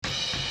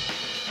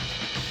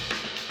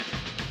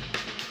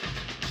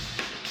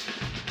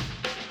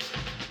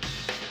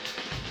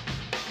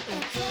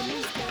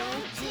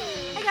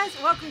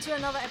welcome to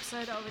another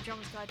episode of A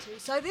Drummer's Guide to.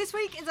 So this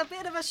week is a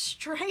bit of a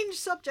strange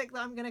subject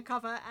that I'm going to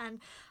cover, and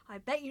I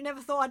bet you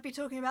never thought I'd be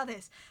talking about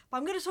this. But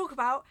I'm going to talk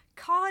about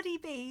Cardi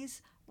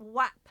B's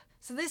WAP.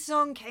 So this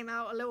song came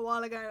out a little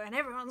while ago, and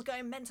everyone's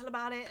going mental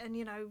about it, and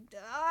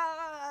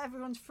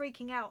everyone's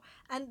freaking out.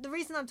 And the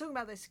reason I'm talking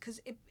about this is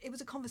because it was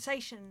a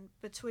conversation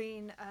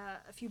between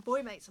a few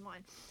boy mates of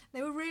mine.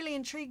 They were really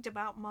intrigued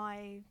about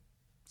my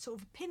sort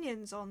of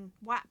opinions on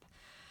WAP.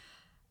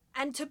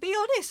 And to be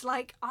honest,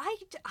 like,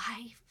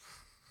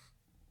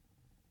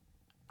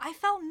 I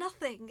felt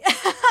nothing.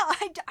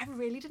 I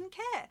really didn't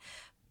care.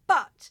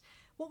 But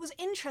what was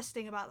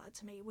interesting about that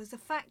to me was the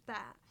fact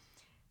that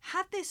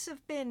had this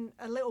have been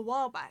a little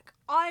while back,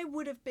 I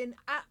would have been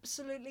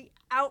absolutely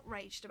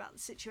outraged about the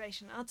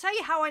situation. And I'll tell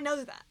you how I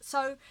know that.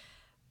 So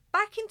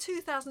back in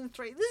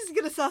 2003, this is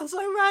going to sound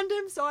so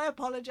random, so I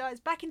apologise.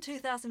 Back in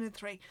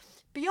 2003,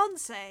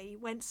 Beyonce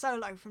went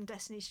solo from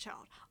Destiny's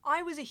Child.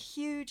 I was a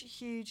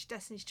huge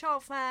Destiny's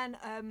Child fan,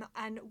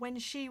 and when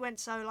she went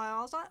solo, I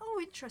was like,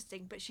 oh,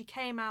 interesting. But she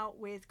came out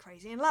with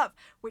Crazy in Love,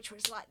 which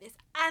was like this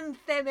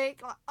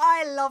anthemic, like,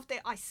 I loved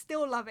it. I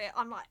still love it.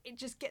 I'm like, it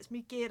just gets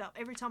me geared up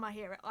every time I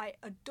hear it. I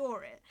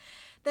adore it.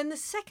 Then the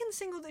second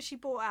single that she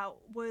brought out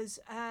was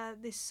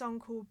this song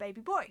called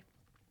Baby Boy.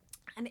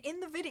 And in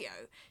the video,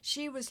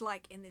 she was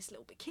like in this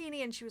little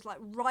bikini and she was like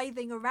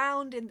writhing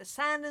around in the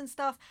sand and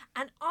stuff.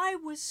 And I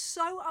was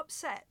so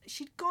upset.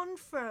 She'd gone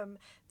from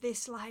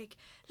this like,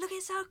 look,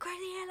 it's so crazy,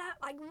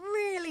 like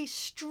really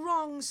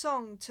strong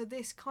song to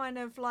this kind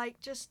of like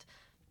just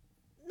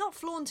not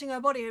flaunting her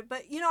body,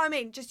 but you know what I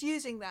mean? Just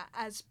using that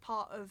as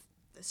part of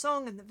the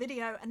song and the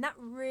video. And that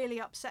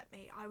really upset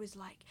me. I was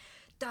like,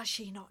 does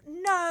she not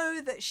know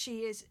that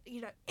she is,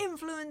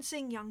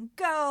 influencing young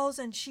girls,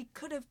 and she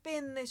could have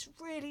been this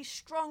really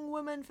strong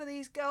woman for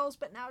these girls,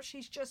 but now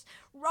she's just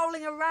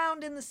rolling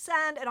around in the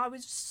sand? And I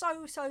was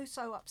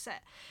so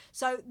upset.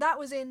 So that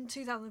was in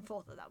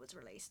 2004 that was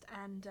released,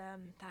 and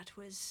that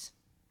was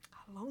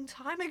a long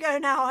time ago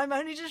now. I'm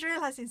only just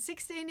realising,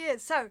 16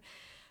 years. So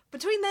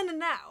between then and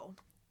now,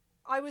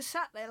 I was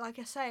sat there, like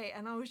I say,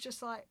 and I was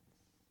just like,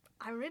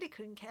 I really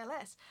couldn't care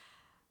less.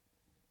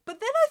 But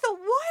then I thought,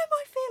 why am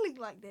I feeling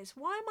like this?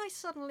 Why am I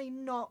suddenly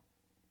not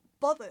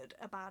bothered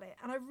about it?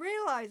 And I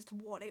realised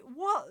what it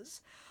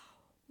was.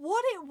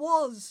 What it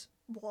was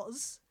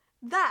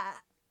that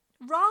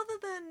rather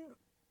than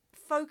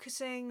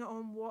focusing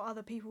on what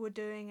other people were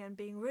doing and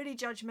being really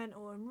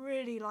judgmental and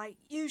really like,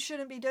 you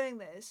shouldn't be doing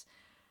this,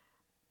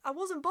 I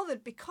wasn't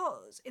bothered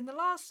because in the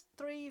last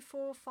 3,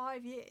 4,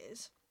 5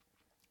 years,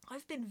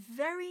 I've been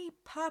very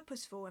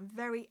purposeful and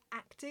very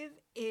active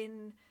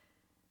in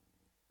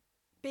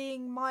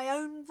being my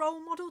own role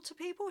model to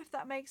people, if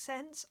that makes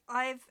sense.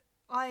 I've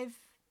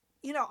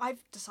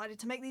decided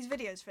to make these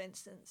videos, for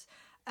instance.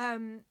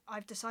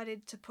 I've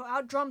decided to put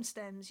out drum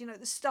stems.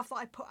 The stuff that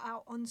I put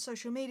out on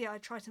social media, I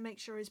try to make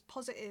sure is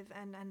positive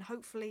and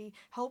hopefully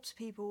helps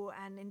people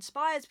and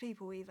inspires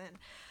people even.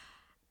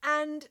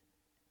 And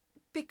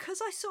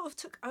because I sort of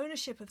took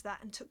ownership of that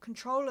and took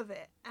control of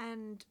it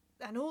and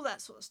all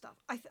that sort of stuff,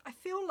 I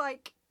feel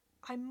like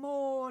I'm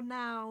more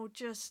now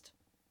just...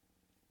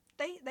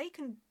 They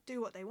can do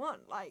what they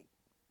want. Like,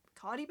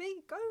 Cardi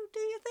B, go do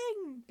your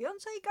thing.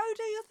 Beyonce, go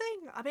do your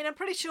thing. I mean, I'm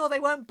pretty sure they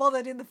weren't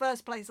bothered in the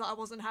first place that I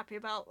wasn't happy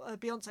about,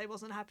 Beyonce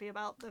wasn't happy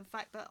about the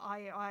fact that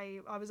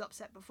I was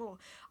upset before.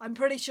 I'm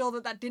pretty sure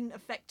that didn't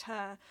affect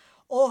her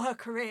or her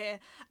career.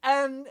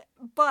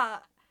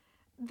 But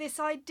this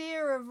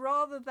idea of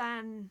rather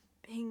than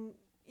being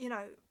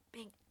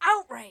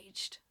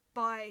outraged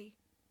by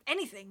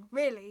anything,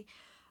 really,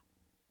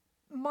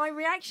 my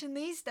reaction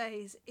these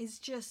days is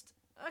just,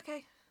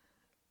 okay,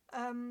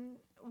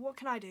 what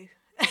can I do?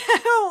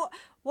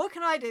 What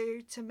can I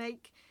do to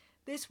make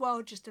this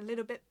world just a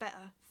little bit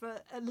better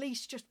for at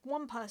least just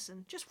one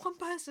person? Just one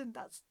person.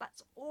 That's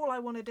all I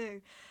want to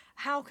do.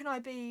 How can I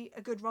be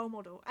a good role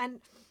model?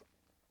 And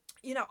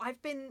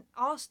I've been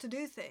asked to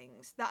do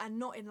things that are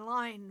not in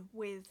line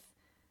with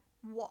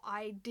what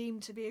I deem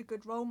to be a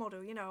good role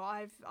model.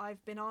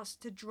 I've been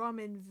asked to drum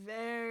in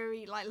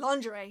very like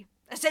lingerie,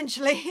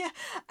 essentially.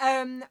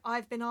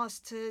 I've been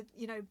asked to,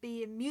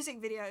 be in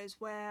music videos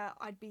where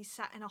I'd be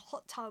sat in a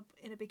hot tub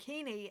in a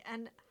bikini,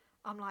 and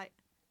I'm like,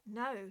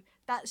 no,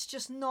 that's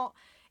just not...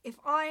 If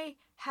I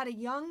had a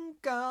young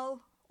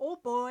girl or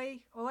boy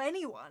or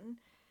anyone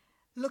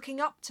looking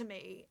up to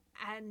me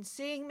and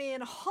seeing me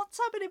in a hot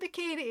tub in a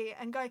bikini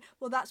and going,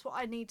 well, that's what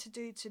I need to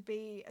do to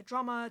be a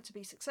drummer, to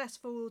be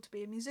successful, to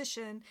be a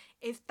musician.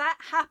 If that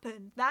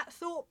happened, that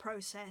thought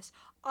process,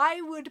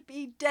 I would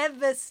be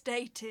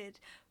devastated.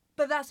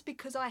 But that's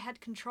because I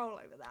had control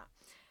over that.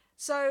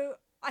 So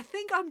I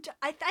think I'm not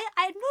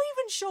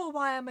even sure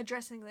why I'm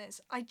addressing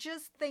this. I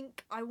just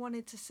think I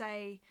wanted to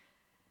say,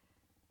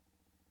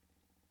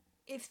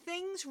 if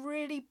things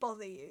really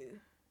bother you,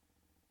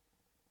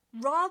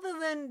 rather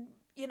than,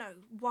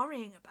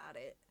 worrying about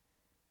it,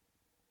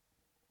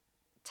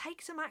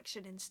 take some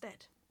action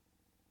instead.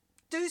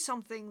 Do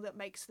something that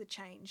makes the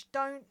change.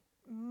 Don't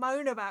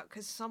moan about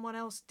because someone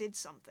else did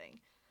something.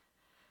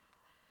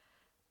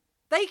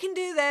 they can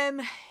do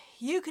them,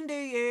 you can do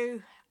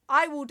you,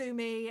 I will do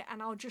me,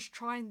 and I'll just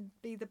try and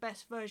be the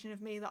best version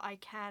of me that I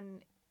can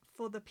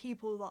for the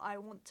people that I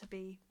want to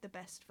be the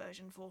best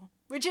version for,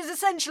 which is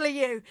essentially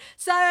you.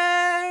 So,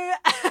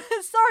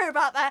 sorry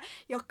about that.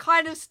 You're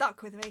kind of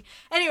stuck with me.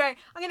 Anyway,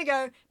 I'm going to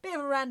go, bit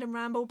of a random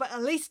ramble, but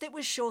at least it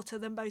was shorter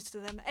than most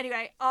of them.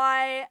 Anyway,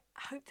 I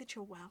hope that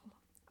you're well.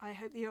 I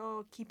hope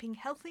you're keeping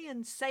healthy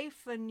and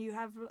safe, and you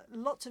have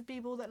lots of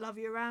people that love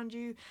you around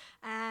you.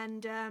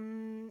 And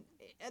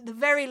at the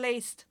very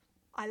least,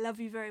 I love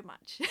you very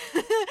much.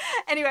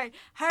 Anyway,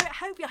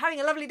 hope you're having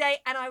a lovely day,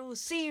 and I will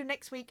see you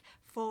next week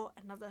for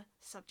another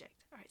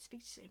subject. All right,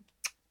 speak to you soon.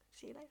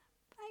 See you later.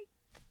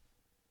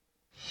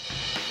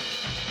 Bye.